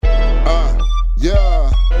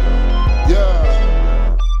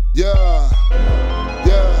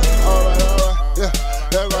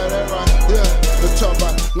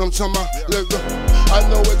talking about, look, I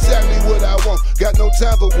know exactly what I want. Got no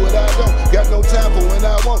time for what I don't. Got no time for when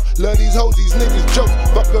I want. Love these hoes, these niggas joke.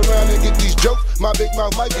 Fuck around and get these jokes. My big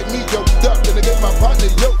mouth might get me yoked up. Then I get my partner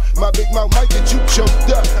yoked. My big mouth might get you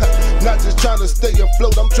choked up. Not just trying to stay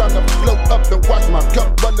afloat, I'm trying to float up and watch my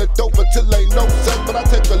cup run it over till ain't no sense. But I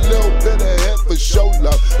take a little bit ahead for show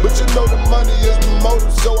love. But you know the money is the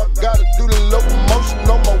motive, so I gotta do the locomotion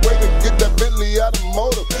on my way to get that Bentley out of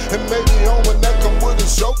motor. And maybe home when that come with a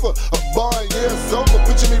chauffeur. A bar, yeah, it's over.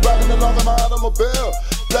 Picture me riding along in my automobile.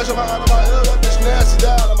 Flashing my out of my L, that bitch nasty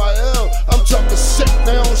out of my L. I'm talking shit,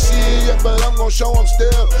 they don't see it yet, but I'm gon' show them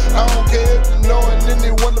still. I don't care if you know it,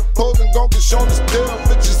 anyone opposing gon' get shown the still.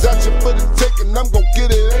 Bitches out here for the taking, I'm gon'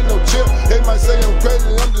 get it, ain't no chill. They might say I'm crazy,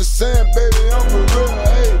 I'm just saying, baby, I'm for real,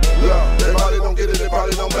 hey. Yeah, they probably don't get it, they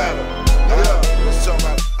probably don't matter. Yeah, let's talk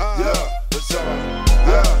about it. Yeah, let's talk about it.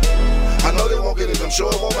 Yeah, I know they won't get it, I'm sure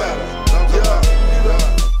it won't matter.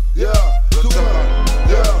 Yeah, let's talk about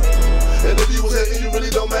it. Yeah. And if you was hating, you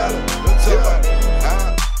really don't matter. Let's talk about it.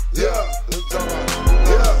 Yeah, let's talk about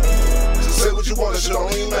it. Yeah, just say what you want, that shit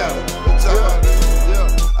don't even matter. Let's talk about it.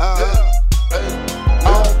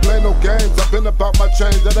 I don't play no games, I've been about my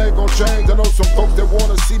change, that ain't gon' change. I know some folks that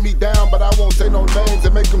wanna see me down, but I won't say no names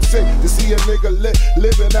and make them sick to see a nigga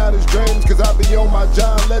living out his dreams. Cause I be on my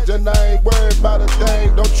John Legend, I ain't worried about a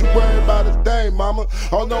thing. Don't you worry about a thing, mama.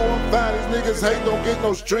 Although I'm fine, these niggas hate, don't get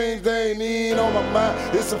no strings, they ain't even on my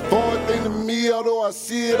mind. It's a foreign thing to me, although I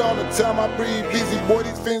see it all the time. I breathe easy, boy,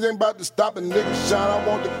 these things ain't about to stop a nigga shine. I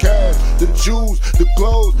want the cash, the jewels, the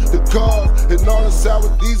clothes, the cars, and all the sour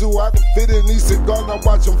diesel. I can fit in these cigars, I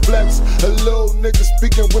watch them flex. A little nigga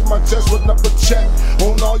speaking with my chest, with up a check.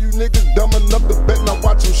 On all you niggas dumb enough to bet, now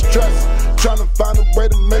watch them